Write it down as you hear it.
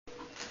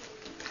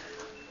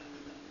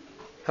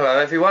Hello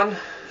everyone,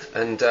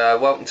 and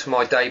welcome to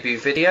my debut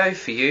video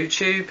for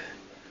YouTube.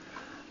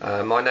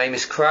 My name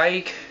is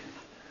Craig,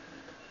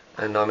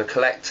 and I'm a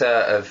collector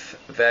of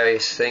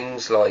various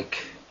things like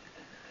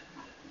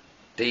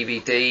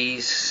DVDs,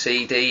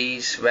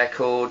 CDs,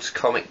 records,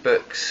 comic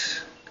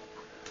books,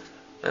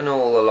 and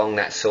all along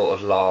that sort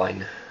of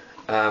line.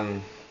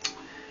 Thought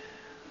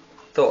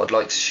I'd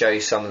like to show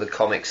you some of the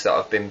comics that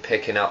I've been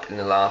picking up in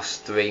the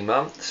last 3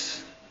 months.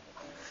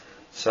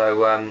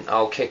 So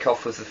I'll kick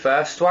off with the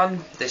first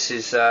one. This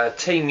is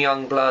Team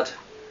Youngblood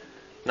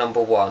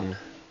 #1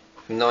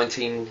 from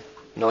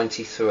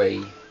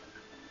 1993,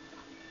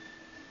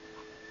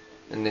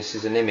 and this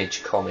is an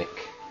Image comic.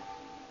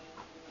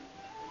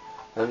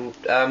 And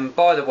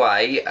by the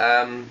way,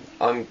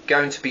 I'm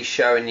going to be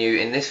showing you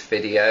in this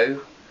video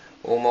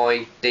all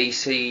my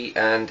DC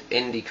and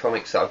indie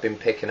comics that I've been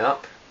picking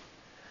up,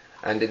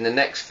 and in the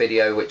next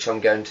video which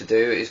I'm going to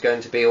do is going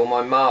to be all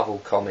my Marvel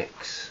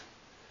comics.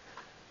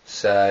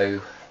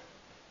 So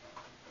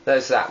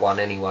there's that one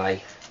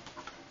anyway.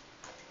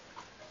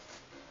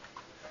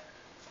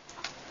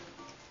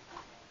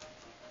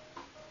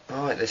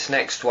 Alright, this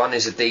next one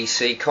is a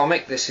DC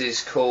comic. This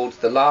is called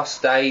The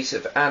Last Days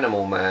of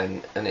Animal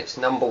Man, and it's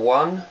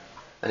 #1,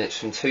 and it's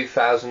from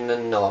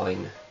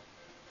 2009.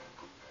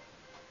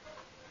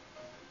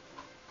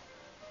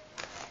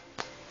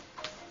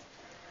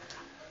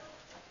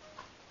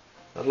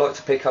 I'd like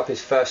to pick up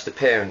his first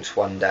appearance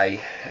one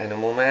day,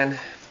 Animal Man.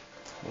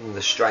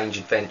 The Strange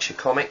Adventure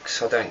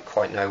comics. I don't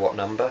quite know what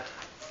number.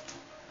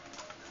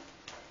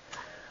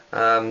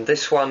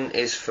 This one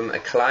is from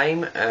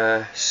Acclaim,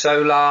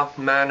 Solar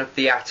Man of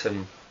the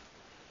Atom,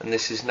 and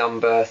this is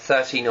number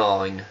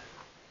 39.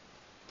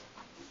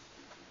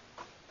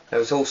 There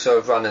was also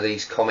a run of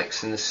these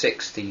comics in the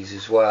 60s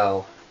as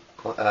well,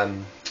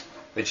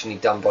 originally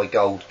done by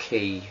Gold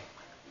Key.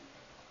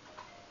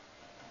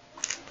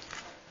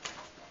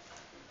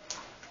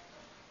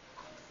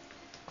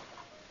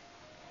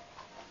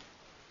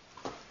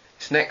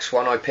 Next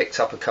one I picked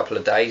up a couple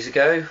of days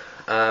ago.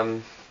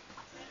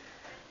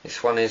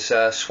 This one is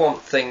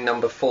Swamp Thing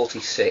number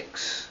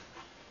 46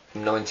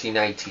 from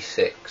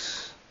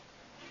 1986,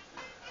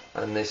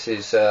 and this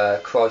is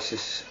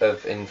Crisis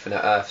of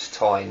Infinite Earth's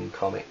Time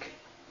comic.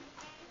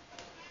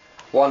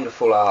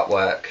 Wonderful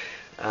artwork.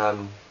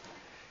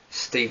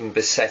 Stephen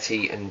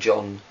Bissetti and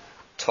John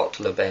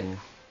Totleben,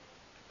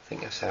 I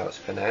think that's how it's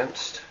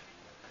pronounced,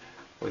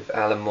 with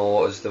Alan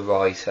Moore as the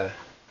writer.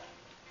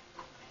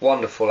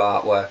 Wonderful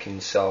artwork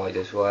inside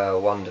as well,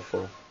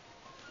 wonderful.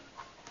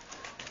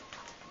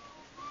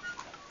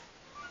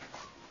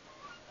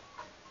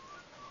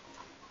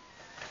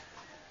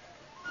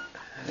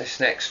 This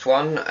next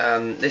one,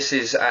 this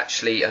is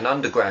actually an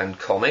underground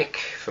comic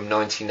from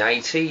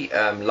 1980,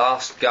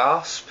 Last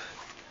Gasp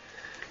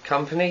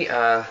Company.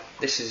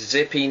 This is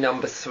Zippy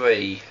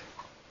 #3.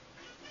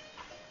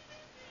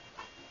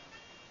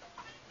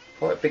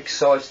 Quite a big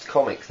sized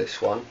comic,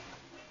 this one.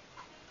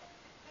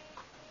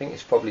 I think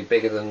it's probably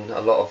bigger than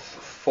a lot of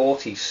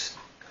 40s,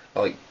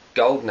 like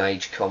Golden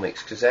Age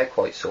comics, because they're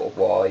quite sort of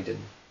wide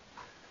and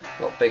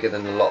a lot bigger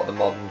than a lot of the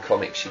modern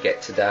comics you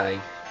get today.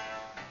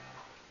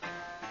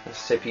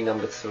 That's Zippy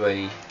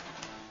 #3.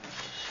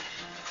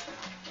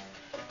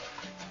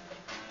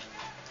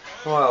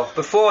 Well,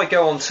 before I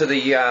go on to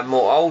the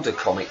more older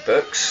comic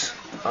books,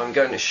 I'm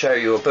going to show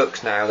you a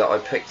book now that I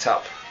picked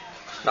up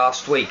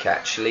last week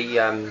actually.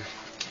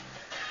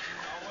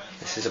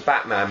 This is a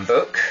Batman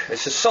book.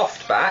 It's a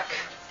softback,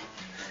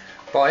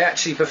 but I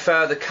actually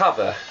prefer the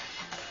cover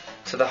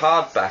to the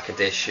hardback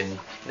edition.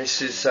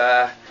 This is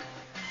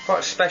quite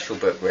a special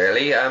book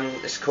really.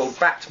 It's called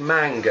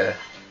Batmanga,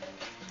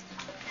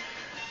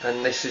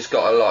 and this has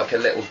got like a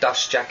little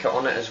dust jacket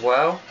on it as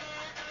well.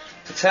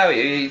 To tell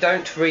you, you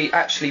don't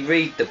actually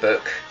read the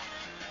book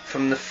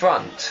from the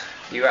front,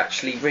 you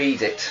actually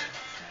read it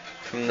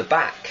from the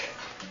back.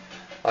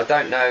 I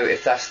don't know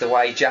if that's the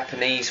way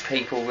Japanese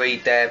people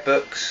read their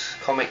books,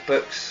 comic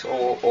books,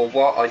 or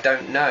what, I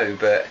don't know,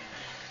 but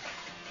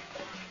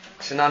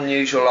it's an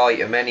unusual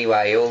item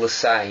anyway, all the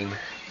same.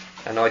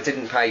 And I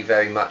didn't pay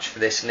very much for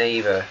this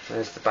neither.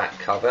 There's the back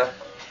cover.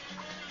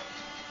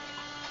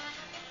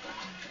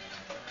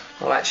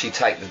 I'll actually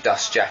take the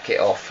dust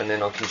jacket off and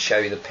then I can show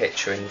you the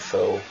picture in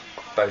full,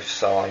 both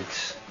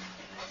sides.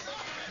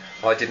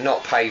 I did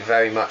not pay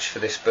very much for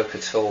this book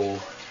at all.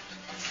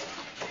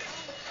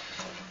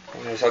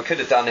 As I could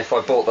have done if I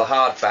bought the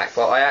hardback,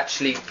 but I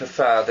actually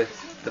prefer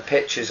the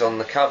pictures on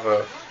the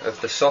cover of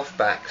the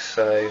softback.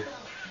 So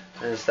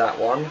there's that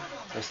one.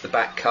 There's the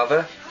back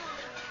cover,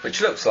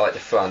 which looks like the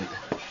front,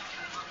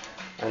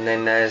 and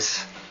then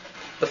there's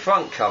the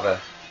front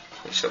cover,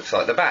 which looks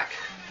like the back,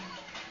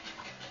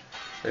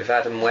 with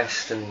Adam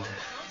West and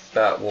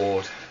Burt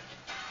Ward.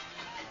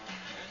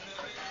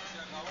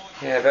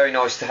 Yeah, very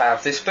nice to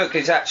have. This book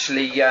is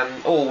actually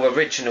all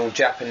original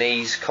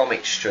Japanese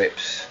comic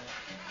strips,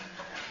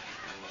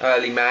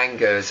 early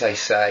manga as they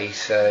say,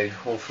 so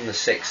all from the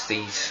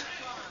 60s.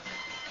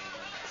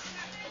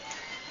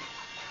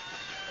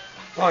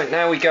 Right,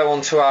 now we go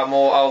on to our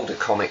more older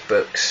comic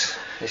books.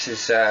 This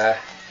is a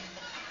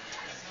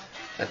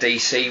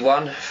DC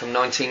one from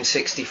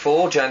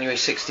 1964, January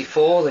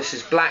 64. This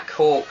is Black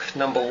Hawk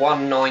number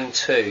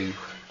 192.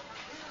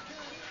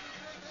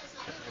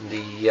 And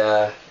he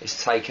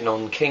is taking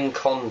on King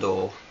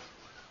Condor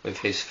with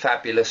his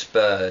fabulous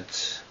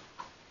birds.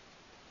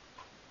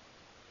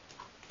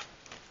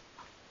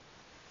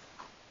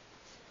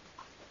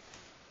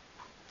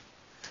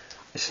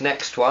 This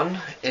next one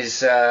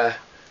is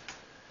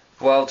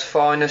World's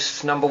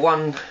Finest number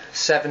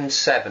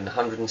 177 from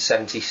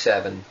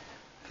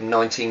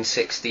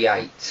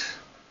 1968.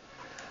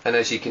 And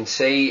as you can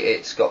see,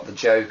 it's got the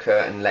Joker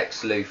and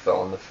Lex Luthor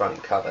on the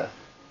front cover,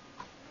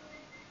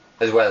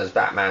 as well as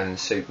Batman and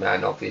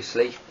Superman,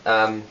 obviously.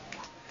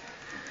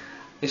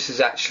 This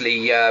is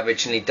actually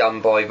originally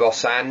done by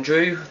Ross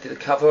Andrew, the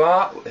cover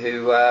art,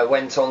 who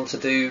went on to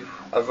do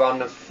a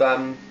run of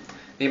The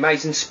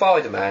Amazing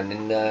Spider-Man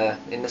in the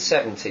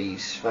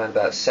 70s, around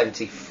about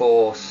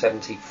 74,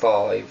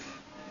 75.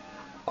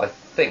 I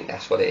think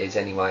that's what it is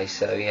anyway,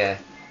 so yeah.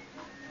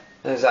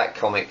 There's that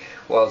comic,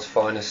 World's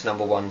Finest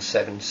number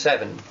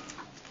 177.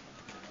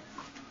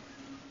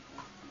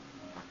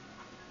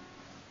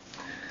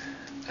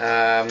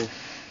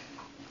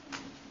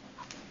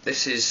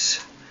 This is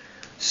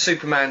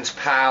Superman's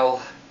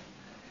pal,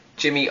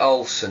 Jimmy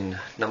Olsen,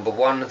 number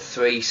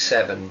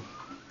 137.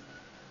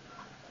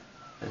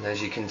 And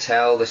as you can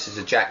tell, this is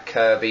a Jack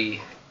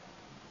Kirby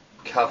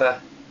cover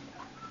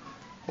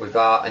with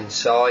art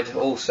inside,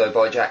 also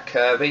by Jack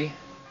Kirby.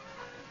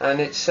 And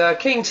it's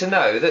keen to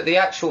know that the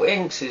actual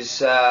inks is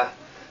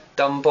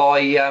done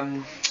by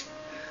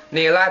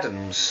Neil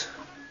Adams,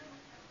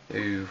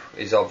 who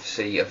is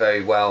obviously a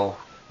very well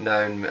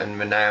known and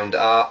renowned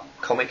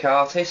comic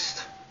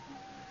artist.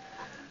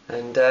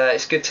 And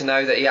it's good to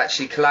know that he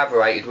actually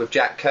collaborated with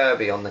Jack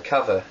Kirby on the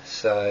cover.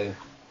 So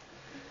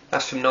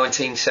that's from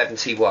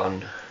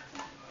 1971.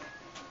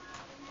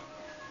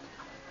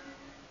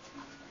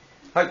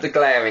 Hope the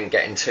glare ain't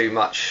getting too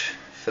much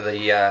for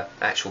the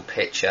actual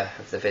picture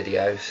of the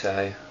video,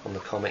 so on the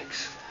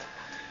comics.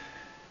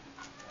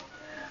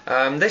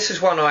 This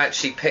is one I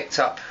actually picked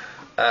up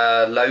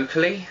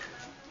locally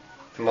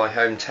from my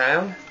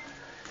hometown.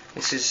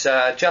 This is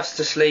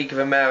Justice League of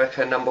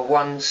America number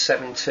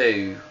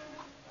 172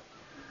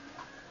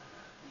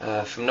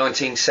 from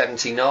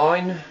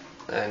 1979,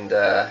 and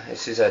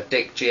this is a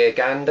Dick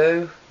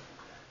Giordano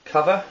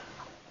cover.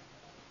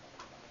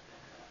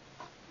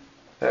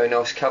 Very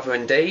nice cover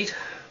indeed.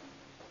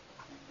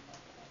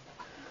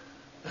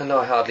 And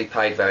I hardly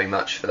paid very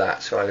much for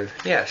that, so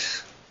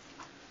yes.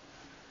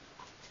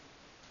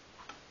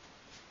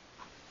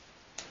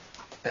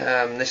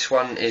 This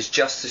one is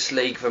Justice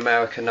League of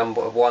America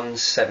number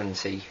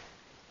 170.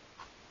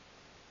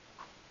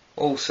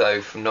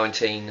 Also from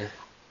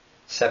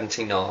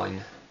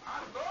 1979.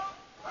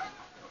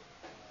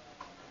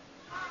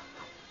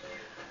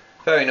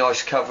 Very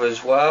nice cover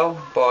as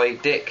well by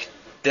Dick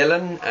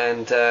Dillon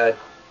and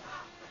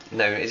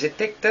no, is it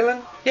Dick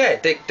Dillon? Yeah,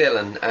 Dick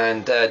Dillon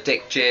and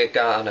Dick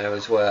Giordano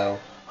as well.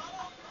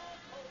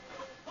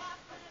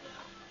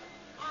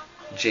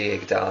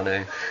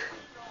 Giordano.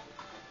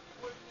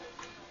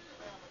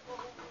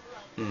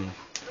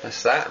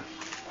 That's that.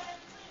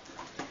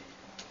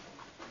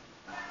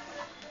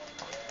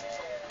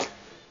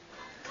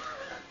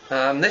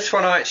 This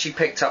one I actually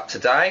picked up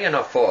today, and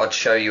I thought I'd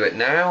show you it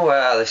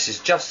now. This is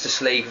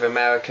Justice League of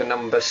America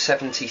number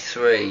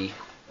 73.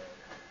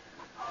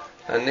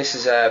 And this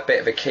is a bit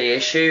of a key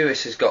issue.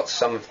 This has got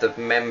some of the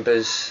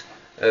members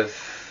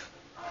of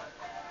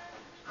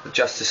the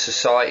Justice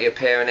Society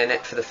appearing in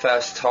it for the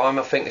first time.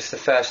 I think it's the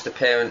first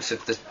appearance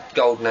of the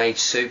Golden Age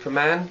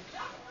Superman.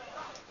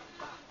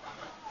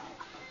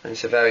 And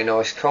it's a very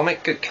nice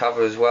comic. Good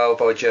cover as well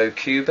by Joe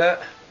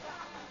Kubert.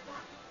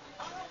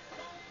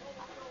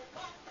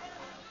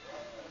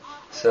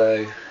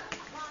 So,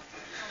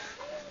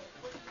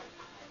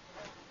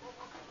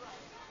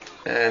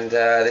 and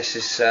this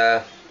is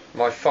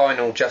my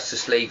final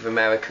Justice League of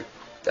America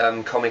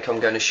comic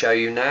I'm going to show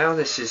you now.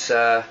 This is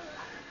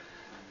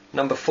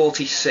number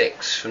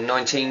 46 from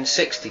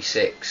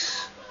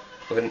 1966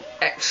 with an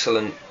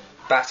excellent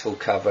battle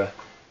cover.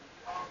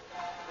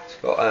 It's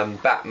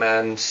got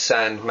Batman,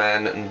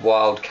 Sandman and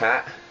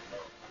Wildcat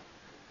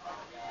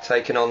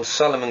taking on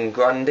Solomon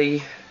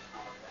Grundy,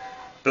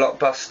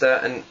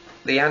 Blockbuster and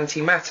the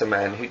Antimatter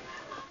Man, who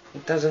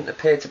doesn't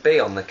appear to be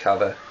on the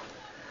cover.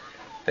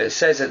 But it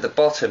says at the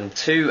bottom,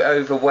 too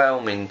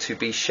overwhelming to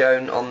be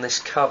shown on this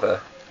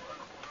cover,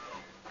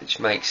 which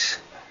makes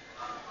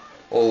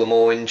all the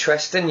more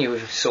interesting. You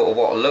sort of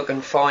want to look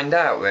and find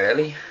out,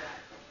 really.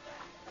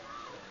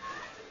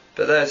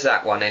 But there's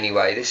that one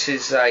anyway. This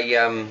is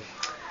a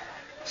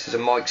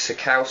Mike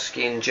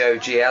Sekowsky and Joe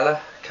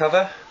Giella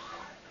cover.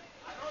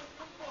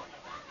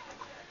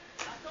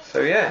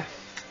 So yeah,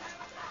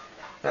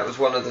 that was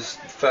one of the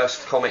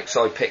first comics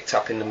I picked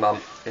up in the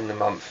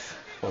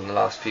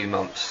last few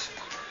months.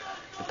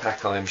 The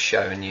pack I am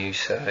showing you.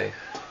 So,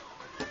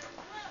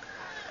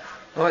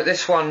 right,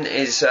 this one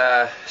is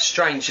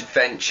Strange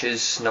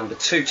Adventures number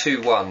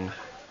 221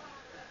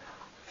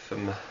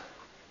 from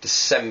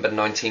December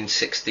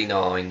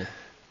 1969.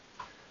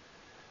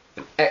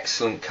 An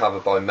excellent cover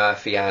by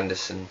Murphy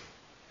Anderson,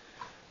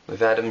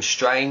 with Adam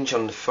Strange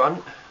on the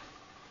front.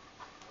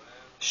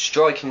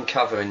 Striking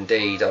cover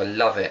indeed, I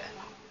love it.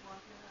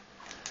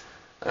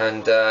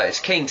 And it's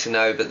keen to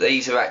know that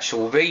these are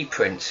actual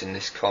reprints in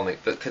this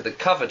comic, but the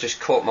cover just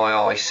caught my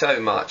eye so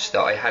much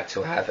that I had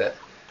to have it.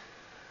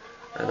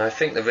 And I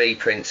think the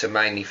reprints are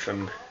mainly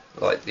from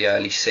like the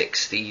early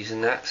 60s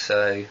and that,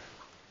 so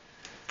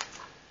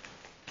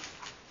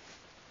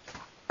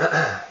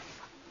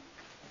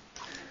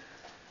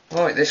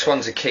right, this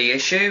one's a key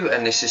issue,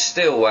 and this is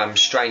still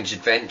Strange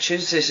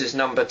Adventures. This is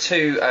number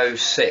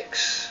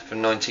 206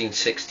 from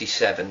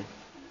 1967.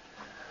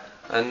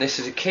 And this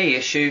is a key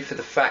issue for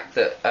the fact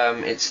that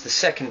it's the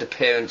second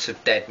appearance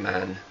of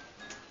Deadman.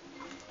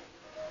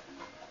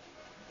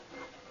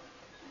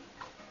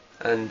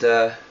 And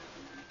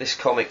this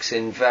comic's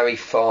in very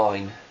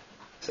fine.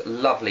 It's a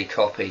lovely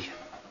copy.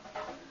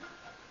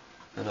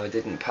 And I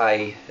didn't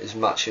pay as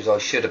much as I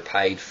should have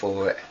paid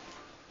for it,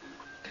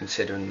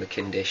 considering the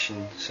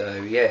condition.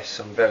 So yes,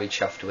 I'm very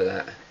chuffed with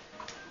that.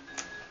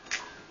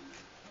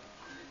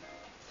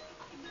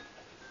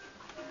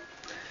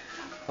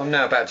 I'm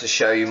now about to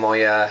show you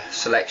my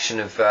selection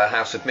of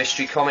House of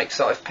Mystery comics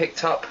that I've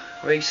picked up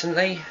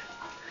recently.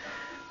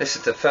 This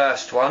is the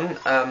first one,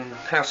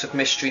 House of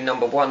Mystery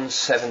number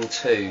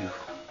 172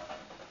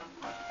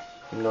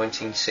 from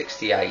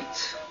 1968.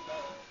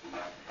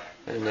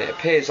 And it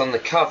appears on the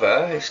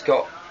cover, it's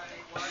got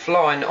a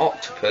flying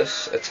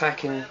octopus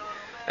attacking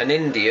an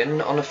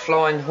Indian on a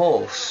flying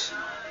horse.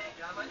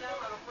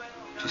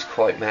 Which is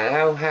quite mad.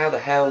 How the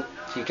hell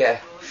do you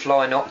get a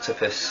flying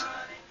octopus?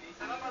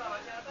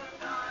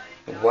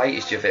 The weight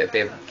is just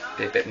a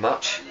bit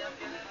much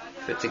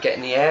for it to get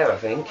in the air, I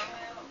think.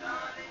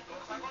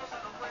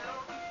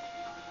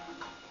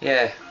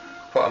 Yeah,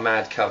 quite a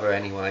mad cover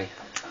anyway.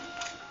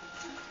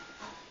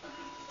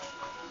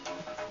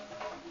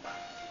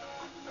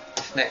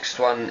 This next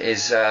one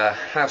is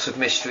House of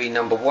Mystery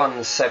number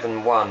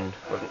 171,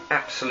 with an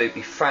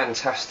absolutely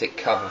fantastic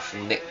cover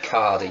from Nick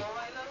Cardy.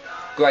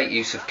 Great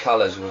use of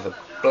colours with a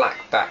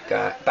black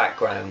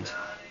background.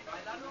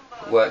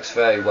 It works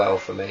very well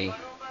for me,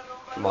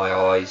 for my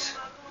eyes.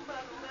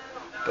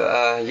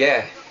 But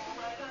yeah,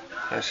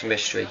 House of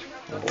Mystery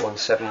number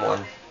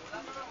 171.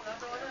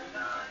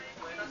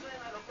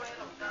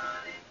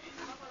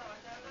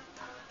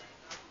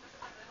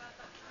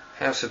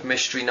 House of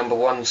Mystery number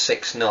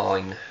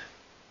 169.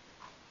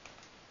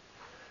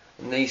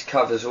 And these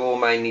covers are all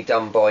mainly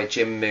done by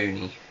Jim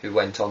Mooney, who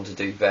went on to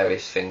do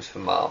various things for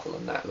Marvel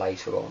and that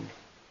later on.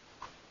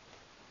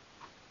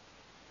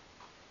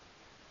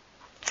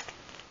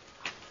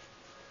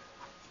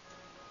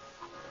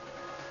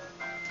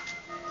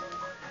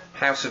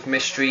 House of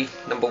Mystery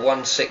number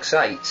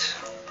 168,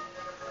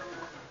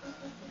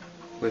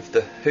 with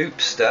the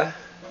Hoopster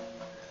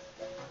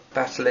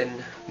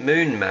battling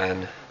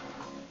Moonman.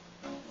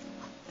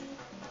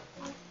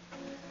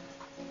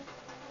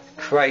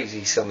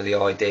 Crazy some of the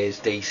ideas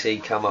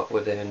DC come up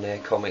with in their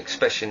comics,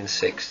 especially in the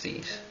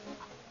 60s.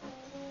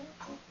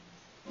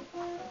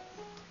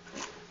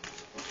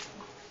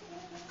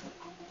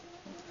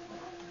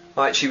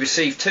 I actually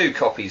received 2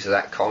 copies of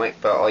that comic,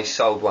 but I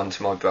sold one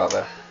to my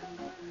brother.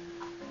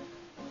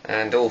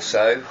 And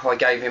also, I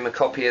gave him a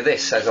copy of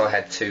this, as I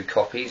had 2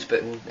 copies,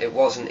 but it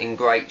wasn't in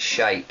great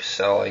shape,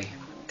 so I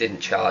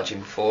didn't charge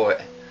him for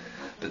it.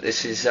 But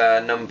this is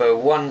number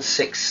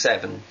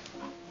 167.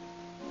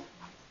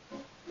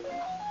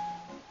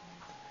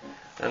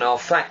 And I'll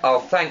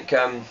thank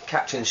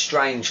Captain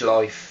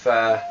Strangelife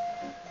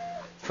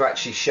for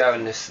actually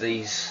showing us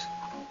these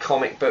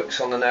comic books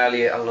on an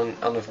earlier on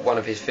one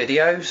of his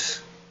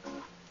videos.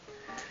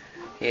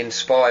 He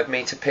inspired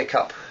me to pick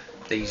up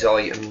these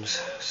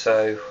items,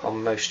 so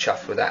I'm most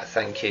chuffed with that.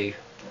 Thank you.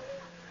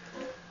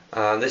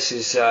 This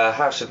is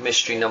House of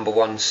Mystery number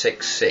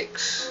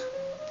 166,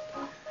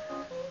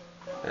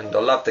 and I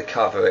love the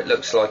cover. It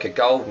looks like a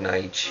Golden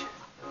Age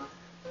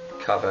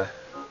cover.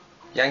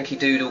 Yankee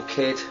Doodle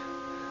Kid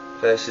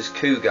versus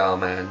Cougar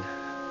Man.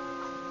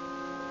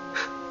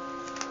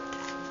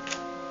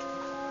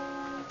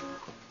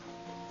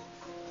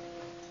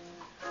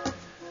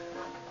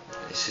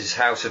 This is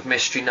House of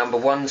Mystery number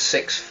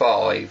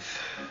 165.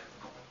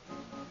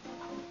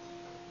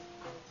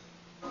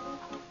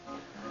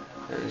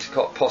 And it's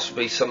got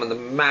possibly some of the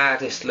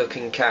maddest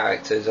looking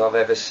characters I've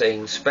ever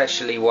seen,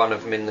 especially one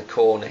of them in the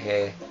corner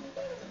here.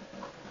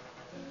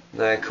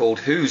 They're called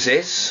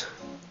Who'ses,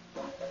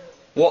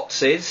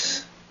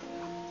 What'ses,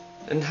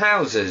 and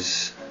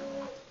Houses.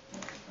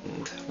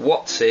 And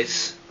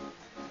What'ses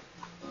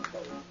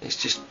is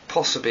just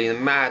possibly the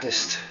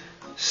maddest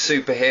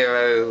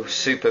superhero,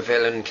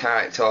 supervillain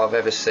character I've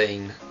ever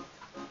seen.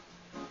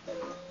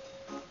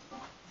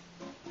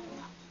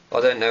 I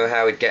don't know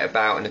how he'd get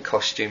about in a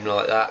costume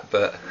like that,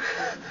 but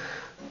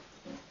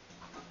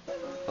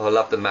I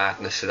love the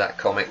madness of that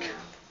comic.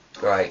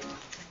 Great.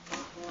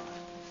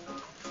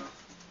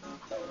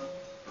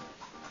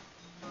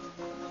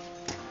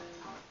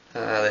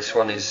 This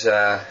one is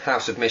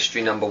House of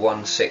Mystery number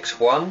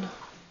 161,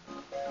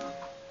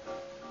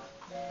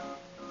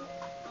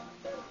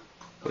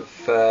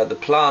 with the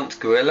plant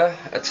gorilla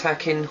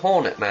attacking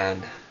Hornet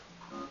Man.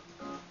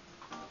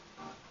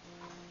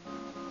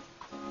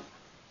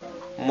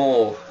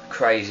 More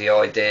crazy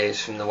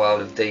ideas from the world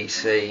of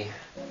DC.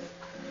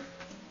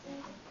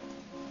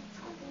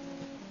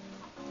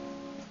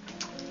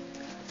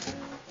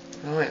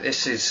 Right,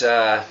 this is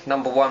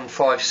number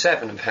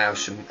 157 of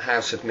House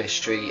of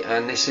Mystery,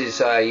 and this is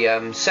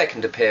a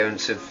second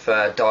appearance of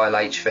Dial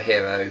H for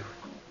Hero.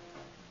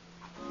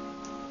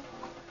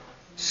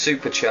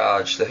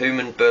 Supercharge, the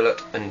Human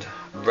Bullet and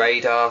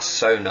Radar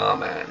Sonar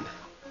Man.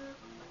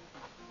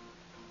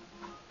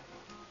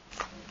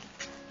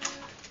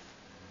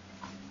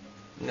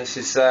 And this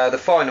is the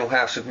final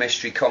House of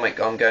Mystery comic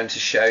I'm going to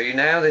show you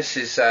now. This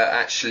is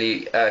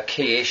actually a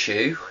key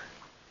issue.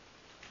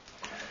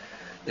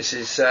 This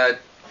is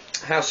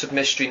House of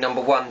Mystery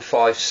number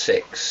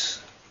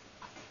 156,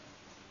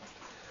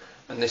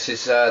 and this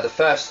is the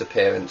first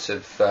appearance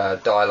of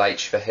Dial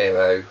H for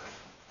Hero.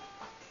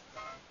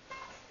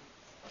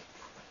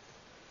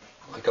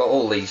 I got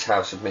all these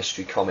House of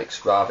Mystery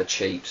comics rather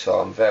cheap,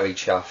 so I'm very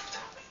chuffed,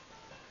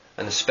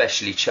 and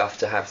especially chuffed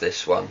to have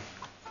this one.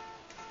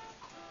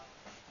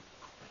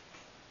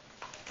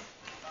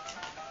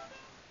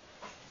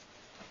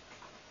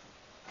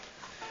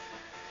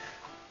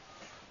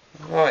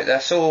 Right,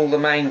 that's all the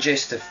main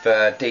gist of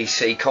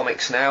DC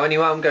Comics now.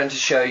 Anyway, I'm going to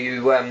show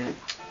you a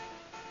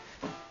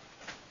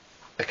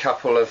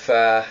couple of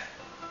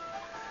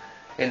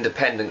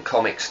independent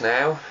comics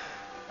now.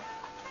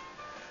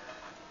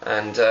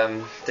 And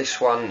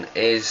this one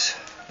is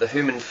The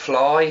Human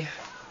Fly,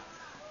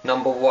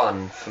 number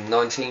 1 from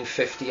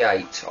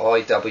 1958,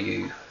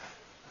 IW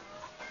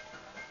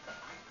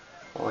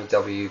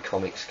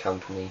Comics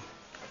Company.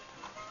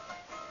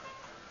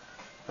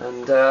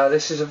 And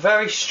this is a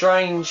very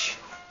strange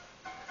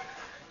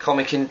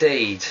comic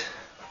indeed,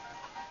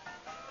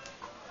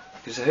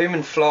 because the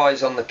Human Fly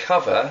is on the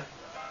cover,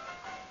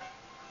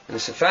 and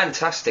it's a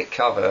fantastic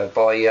cover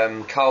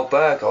by Carl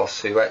Burgos,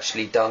 who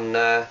actually done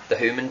the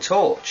Human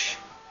Torch,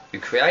 who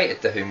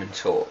created the Human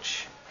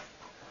Torch.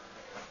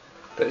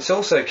 But it's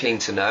also keen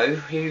to know,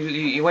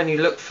 when you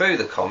look through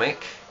the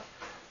comic,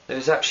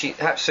 there's actually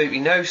absolutely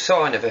no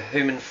sign of a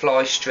Human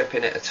Fly strip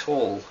in it at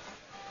all.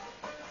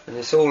 And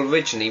it's all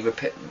originally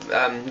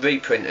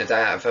reprinted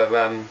out of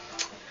a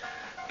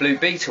Blue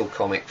Beetle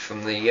comic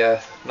from the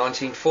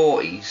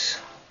 1940s.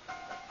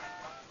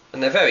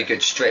 And they're very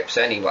good strips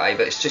anyway,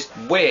 but it's just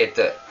weird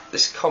that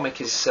this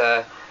comic is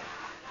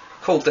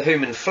called The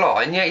Human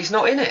Fly, and yet he's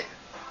not in it.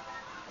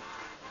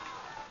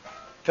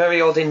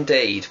 Very odd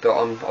indeed,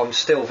 but I'm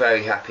still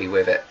very happy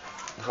with it.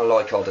 I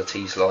like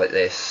oddities like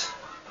this.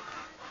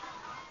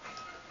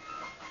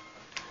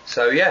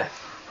 So yeah.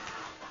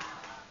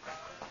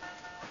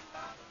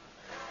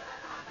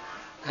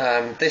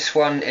 This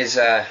one is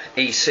a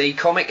EC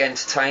comic,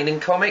 Entertaining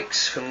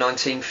Comics, from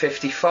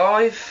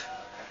 1955,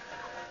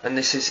 and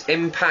this is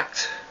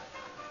Impact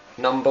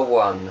number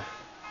 1,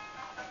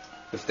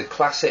 with the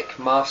classic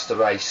Master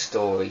Race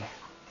story,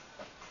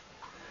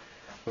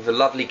 with a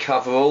lovely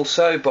cover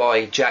also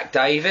by Jack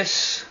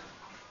Davis.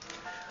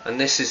 And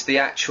this is the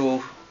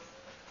actual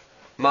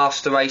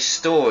Master Race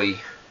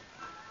story,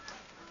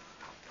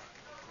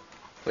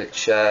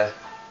 which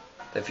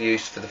they've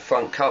used for the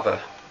front cover.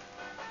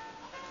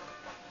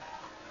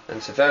 And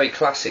it's a very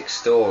classic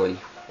story.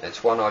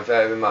 It's one I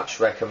very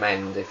much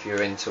recommend if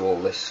you're into all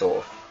this sort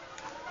of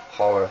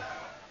horror,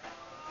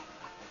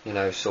 you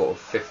know, sort of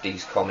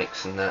 50s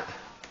comics and that.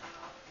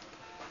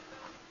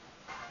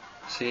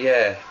 So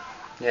yeah,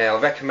 I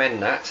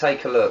recommend that.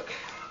 Take a look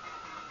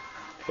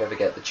if you ever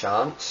get the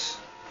chance.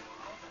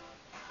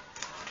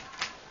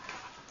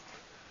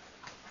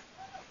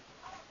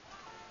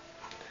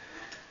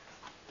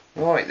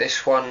 Right,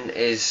 this one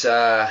is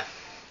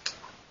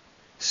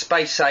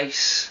Space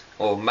Ace,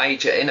 or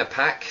Major Inner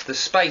Pack, the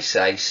Space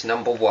Ace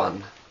number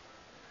 1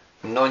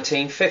 from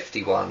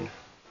 1951,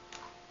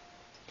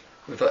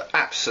 with an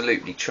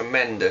absolutely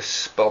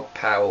tremendous Bob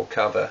Powell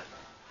cover.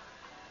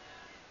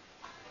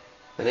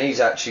 And he's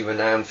actually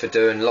renowned for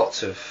doing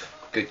lots of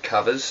good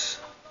covers,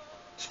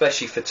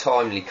 especially for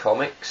timely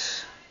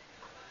comics,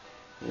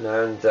 you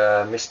know, and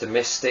Mr.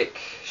 Mystic,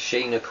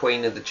 Sheena,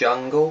 Queen of the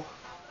Jungle.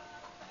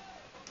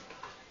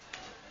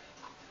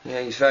 Yeah,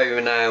 he's very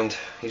renowned.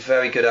 He's a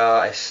very good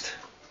artist.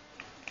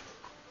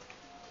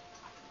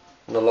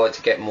 And I'd like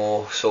to get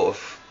more sort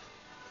of,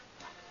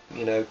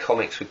 you know,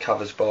 comics with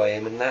covers by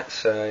him and that,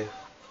 so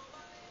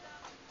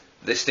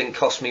this didn't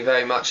cost me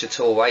very much at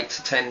all, £8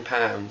 to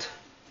 £10.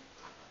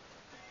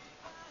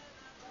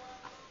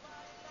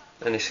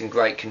 And it's in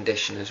great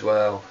condition as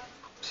well,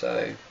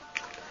 so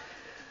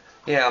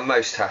yeah, I'm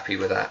most happy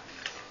with that.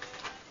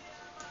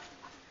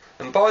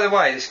 And by the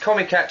way, this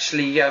comic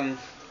actually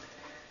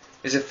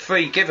is a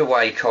free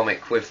giveaway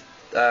comic with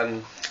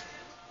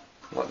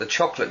like the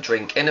chocolate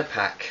drink Inner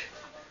Pack,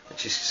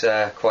 which is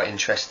quite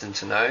interesting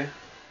to know.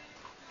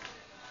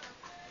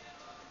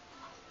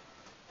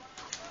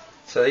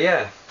 So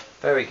yeah,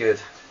 Very good.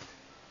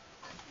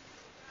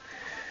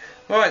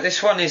 Right,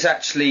 this one is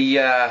actually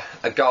a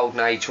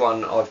Golden Age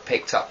one I've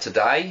picked up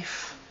today.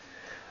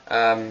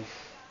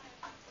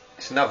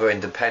 It's another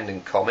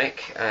independent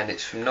comic, and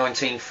it's from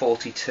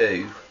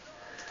 1942.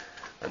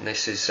 And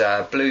this is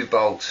Blue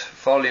Bolt,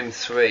 Volume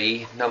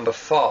 3, Number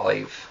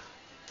 5.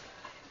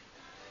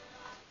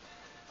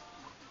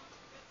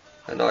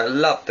 And I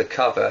love the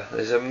cover.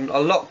 There's a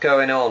lot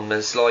going on.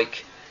 There's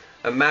like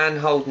a man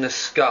holding a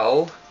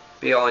skull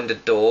behind a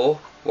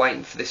door,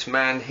 waiting for this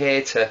man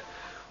here to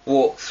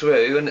walk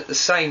through, and at the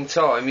same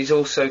time he's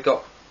also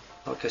got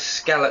like a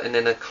skeleton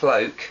in a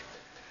cloak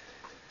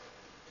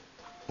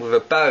with a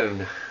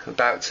bone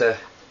about to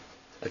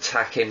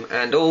attack him.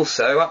 And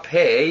also up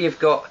here you've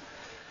got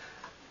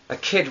a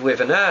kid with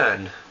an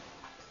urn.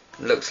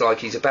 Looks like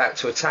he's about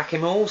to attack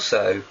him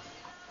also.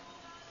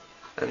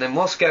 And then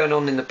what's going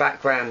on in the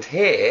background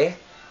here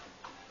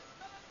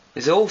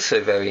is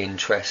also very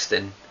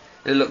interesting.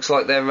 It looks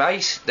like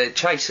they're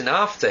chasing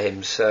after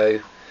him,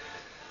 so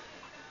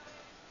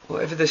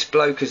whatever this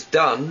bloke has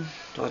done,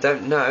 I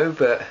don't know,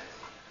 but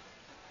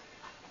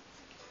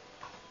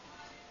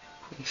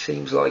he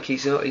seems like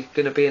he's going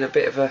to be in a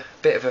bit of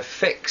a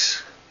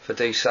fix, if I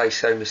do say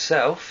so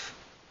myself.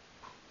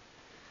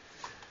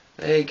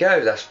 There you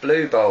go, that's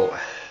Blue Bolt,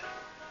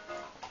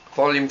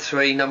 Volume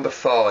 3, Number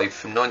 5,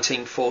 from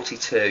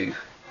 1942.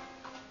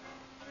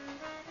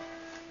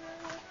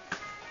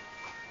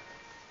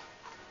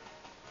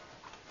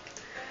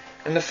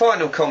 And the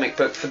final comic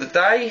book for the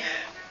day,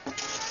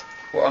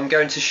 what I'm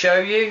going to show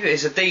you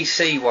is a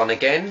DC one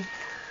again,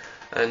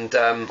 and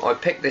I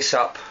picked this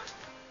up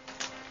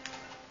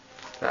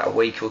about a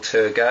week or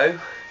two ago.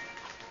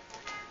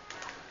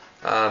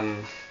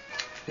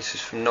 This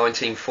is from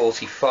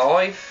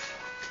 1945,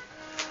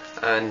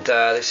 and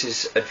this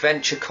is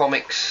Adventure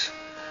Comics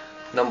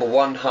number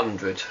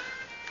 100,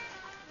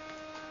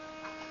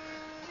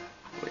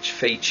 which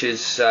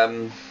features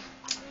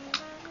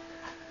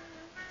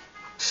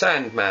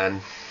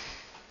Sandman.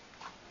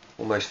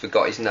 Almost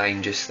forgot his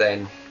name just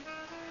then.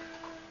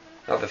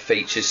 Other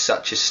features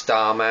such as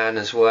Starman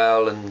as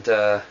well, and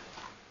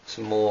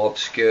some more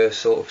obscure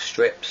sort of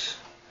strips.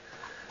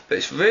 But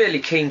it's really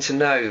keen to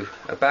know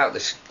about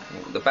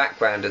the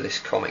background of this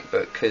comic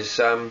book, because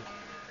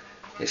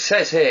it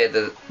says here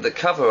that the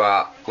cover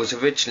art was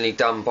originally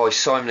done by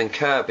Simon &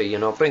 Kirby,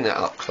 and I'll bring that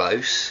up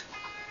close,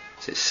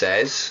 as it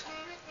says.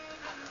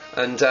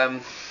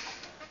 And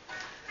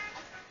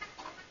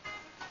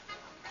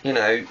you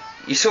know,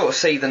 you sort of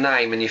see the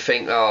name and you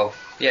think, oh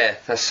yeah,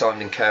 that's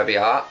Simon & Kirby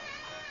art,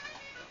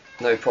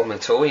 no problem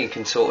at all, you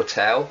can sort of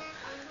tell.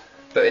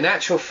 But in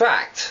actual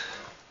fact,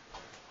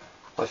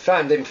 I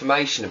found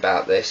information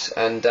about this,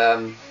 and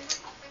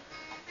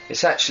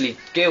it's actually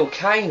Gil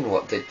Kane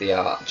what did the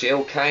art.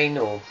 Jill Kane,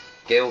 or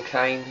Gil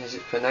Kane as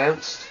it's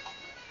pronounced.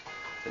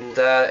 And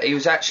he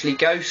was actually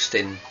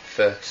ghosting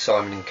for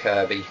Simon &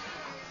 Kirby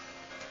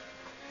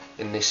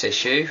in this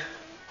issue.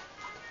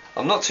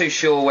 I'm not too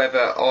sure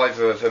whether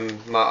either of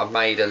them might have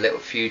made a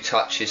few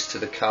touches to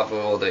the cover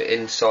or the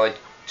inside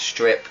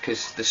strip,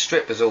 because the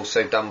strip was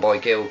also done by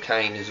Gil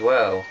Kane as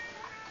well.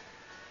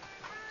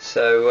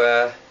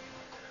 So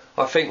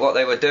I think what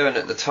they were doing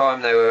at the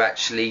time, they were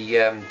actually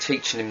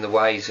teaching him the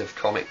ways of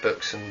comic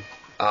books and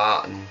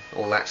art and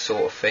all that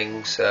sort of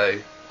thing. So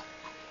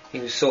he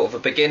was sort of a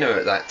beginner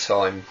at that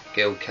time,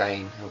 Gil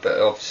Kane, but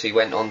obviously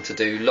went on to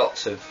do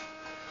lots of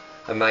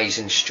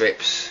amazing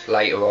strips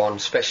later on,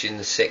 especially in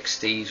the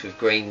 60s with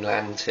Green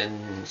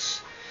Lanterns,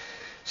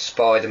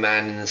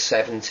 Spider-Man in the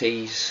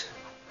 70s.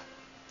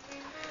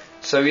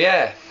 So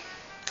yeah,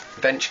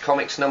 Adventure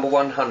Comics number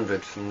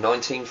 100 from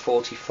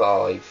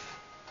 1945.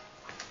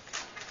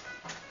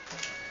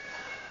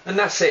 And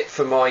that's it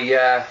for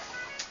my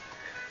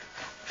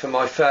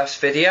first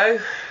video.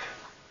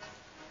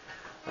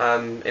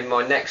 In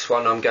my next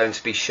one I'm going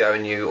to be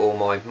showing you all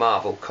my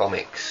Marvel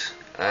comics,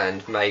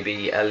 and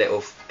maybe a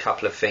little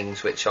couple of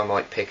things which I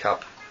might pick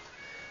up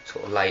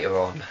sort of later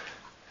on.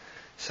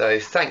 So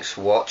thanks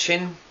for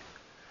watching,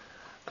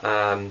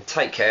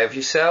 take care of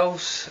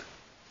yourselves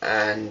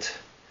and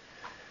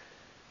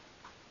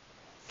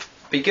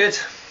be good.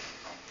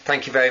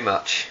 Thank you very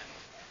much.